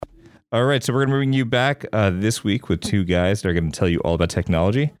All right, so we're going to bring you back this week with two guys that are going to tell you all about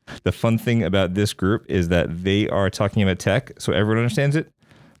technology. The fun thing about this group is that they are talking about tech, so everyone understands it.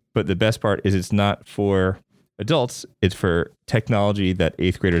 But the best part is it's not for adults, it's for technology that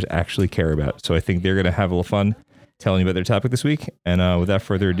 8th graders actually care about. So I think they're going to have a little fun telling you about their topic this week. And without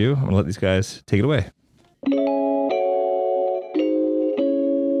further ado, I'm going to let these guys take it away.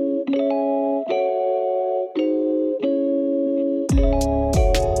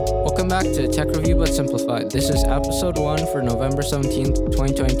 Welcome back to Tech Review but Simplified. This is episode 1 for November 17th,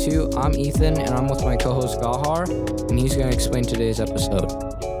 2022. I'm Ethan, and I'm with my co-host Gauhar, and he's going to explain today's episode.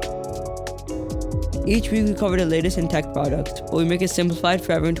 Each week we cover the latest in tech products, but we make it simplified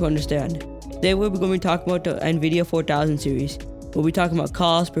for everyone to understand. Today we're going to be talking about the NVIDIA 4000 series. We'll be talking about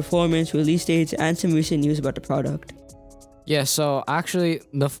cost, performance, release dates, and some recent news about the product. Yeah, so actually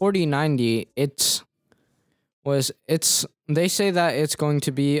the 4090, they say that it's going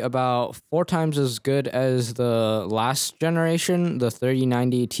to be about 4 times as good as the last generation, the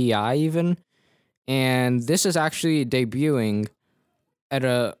 3090 Ti even. And this is actually debuting at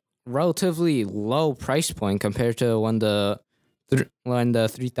a relatively low price point compared to when the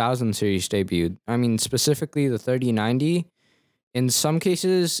 3000 series debuted. I mean, specifically the 3090. In some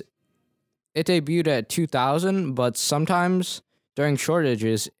cases, it debuted at 2,000, but sometimes during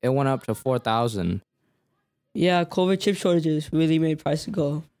shortages, it went up to 4,000. Yeah, COVID chip shortages really made prices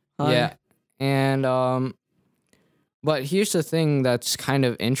go high. Yeah, and but here's the thing that's kind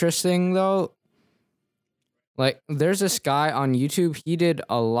of interesting though. Like, there's this guy on YouTube. He did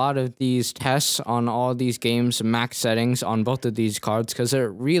a lot of these tests on all these games, max settings on both of these cards because they're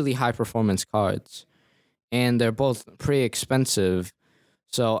really high performance cards, and they're both pretty expensive.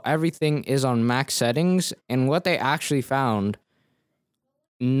 So everything is on max settings, and what they actually found,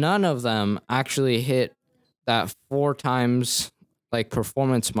 none of them actually hit that 4 times like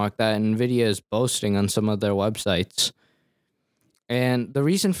performance mark that NVIDIA is boasting on some of their websites. And the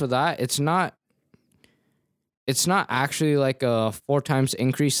reason for that, it's not actually like a 4 times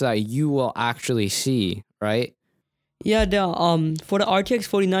increase that you will actually see, right? Yeah, for the RTX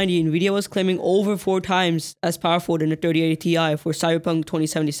 4090, NVIDIA was claiming over 4 times as powerful than the 3080 Ti for Cyberpunk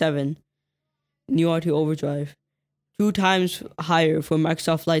 2077 New RT Overdrive, 2 times higher for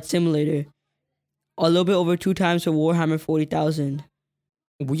Microsoft Flight Simulator, a little bit over 2 times for Warhammer 40,000.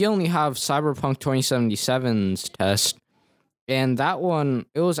 We only have Cyberpunk 2077's test, and that one,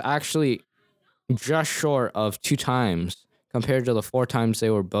 it was actually just short of 2 times compared to the 4 times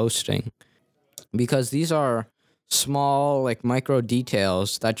they were boasting, because these are small, like, micro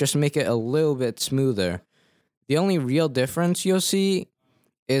details that just make it a little bit smoother. The only real difference you'll see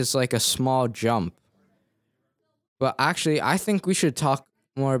is like a small jump. But actually, I think we should talk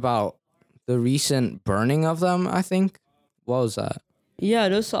more about the recent burning of them, I think. What was that? Yeah,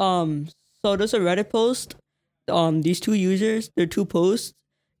 there's a Reddit post. These two users, their 2 posts,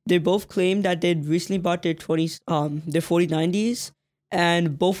 they both claim that they'd recently bought their 4090s,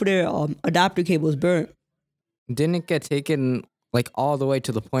 and both of their adapter cables burnt. Didn't it get taken like all the way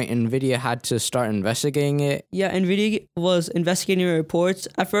to the point NVIDIA had to start investigating it? Yeah, NVIDIA was investigating reports.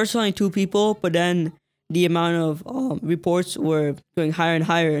 At first, only 2 people, but then the amount of reports were going higher and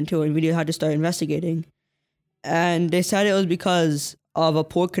higher until NVIDIA had to start investigating. And they said it was because of a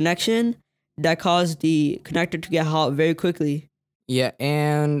poor connection that caused the connector to get hot very quickly. Yeah,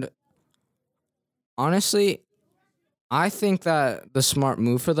 and honestly, I think that the smart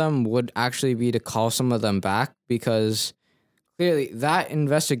move for them would actually be to call some of them back, because clearly that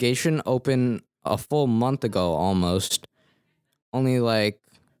investigation opened a full month ago almost.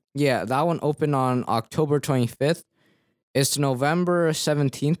 That one opened on October 25th. It's November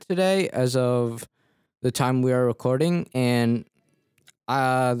 17th today as of the time we are recording, and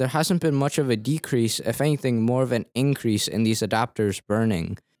there hasn't been much of a decrease, if anything, more of an increase in these adapters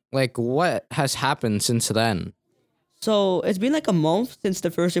burning. Like, what has happened since then? So it's been like a month since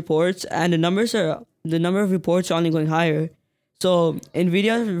the first reports, and the number of reports are only going higher. So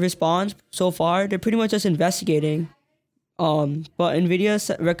NVIDIA's response so far, they're pretty much just investigating. But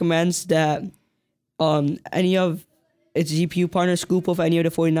NVIDIA recommends that any of its GPU partners scoop of any of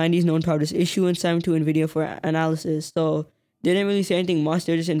the 4090s known about this issue and send them to NVIDIA for analysis. So they didn't really say anything much.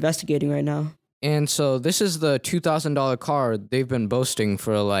 They're just investigating right now. And so this is the $2,000 card they've been boasting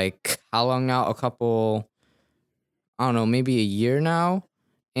for like how long now? I don't know, maybe a year now.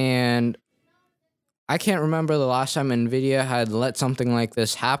 And I can't remember the last time NVIDIA had let something like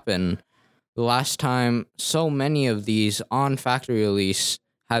this happen. The last time so many of these on factory release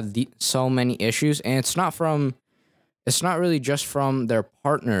had so many issues. And it's not really just from their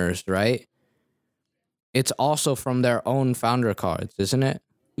partners, right? It's also from their own founder cards, isn't it?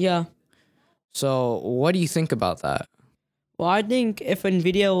 Yeah. So what do you think about that? Well, I think if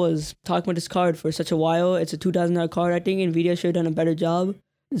Nvidia was talking about this card for such a while, it's a $2,000 card. I think Nvidia should have done a better job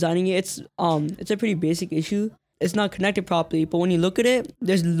designing it. It's a pretty basic issue. It's not connected properly, but when you look at it,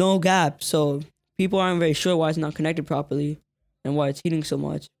 there's no gap. So people aren't very sure why it's not connected properly and why it's heating so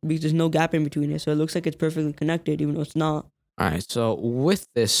much, because there's no gap in between it. So it looks like it's perfectly connected, even though it's not. All right. So with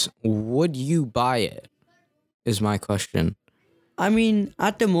this, would you buy it? Is my question. I mean,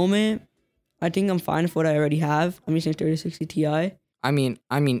 at the moment, I think I'm fine with what I already have. I'm using 3060 Ti. I mean,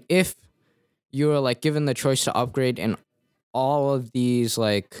 if you were like given the choice to upgrade and all of these,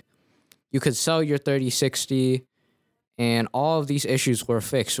 like, you could sell your 3060 and all of these issues were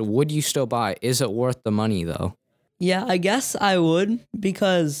fixed, would you still buy? Is it worth the money though? Yeah, I guess I would,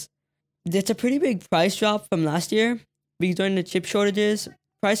 because it's a pretty big price drop from last year. Because during the chip shortages,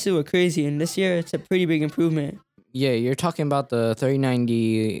 prices were crazy, and this year it's a pretty big improvement. Yeah, you're talking about the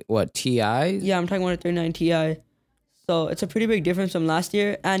 3090 Ti? Yeah, I'm talking about a 39 Ti. So it's a pretty big difference from last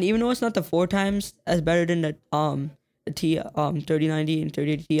year. And even though it's not the 4 times as better than the 3090 and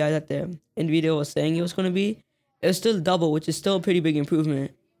 3080 Ti that the Nvidia was saying it was going to be, it was still double, which is still a pretty big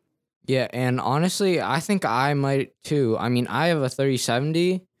improvement. Yeah, and honestly, I think I might too. I mean, I have a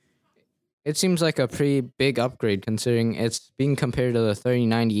 3070. It seems like a pretty big upgrade considering it's being compared to the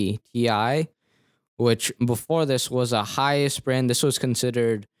 3090 Ti, which before this was a highest brand. This was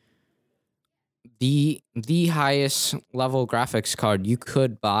considered the highest level graphics card you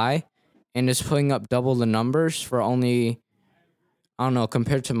could buy, and it's putting up double the numbers for only, I don't know,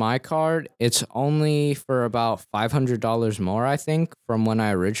 compared to my card, it's only for about $500 more, I think, from when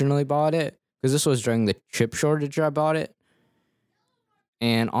I originally bought it, because this was during the chip shortage I bought it.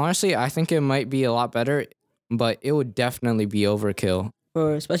 And honestly, I think it might be a lot better, but it would definitely be overkill.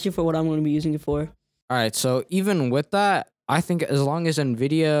 Especially for what I'm going to be using it for. All right, so even with that, I think as long as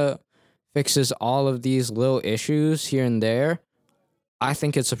NVIDIA fixes all of these little issues here and there, I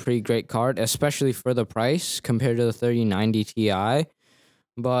think it's a pretty great card, especially for the price compared to the 3090 Ti.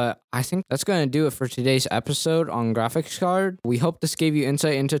 But I think that's going to do it for today's episode on graphics card. We hope this gave you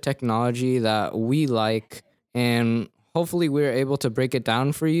insight into technology that we like, and hopefully we're able to break it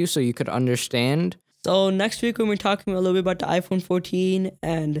down for you so you could understand. So next week, when we're talking a little bit about the iPhone 14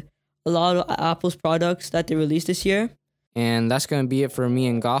 and a lot of Apple's products that they released this year. And that's going to be it for me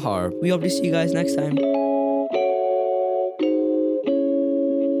and Gauhar. We hope to see you guys next time.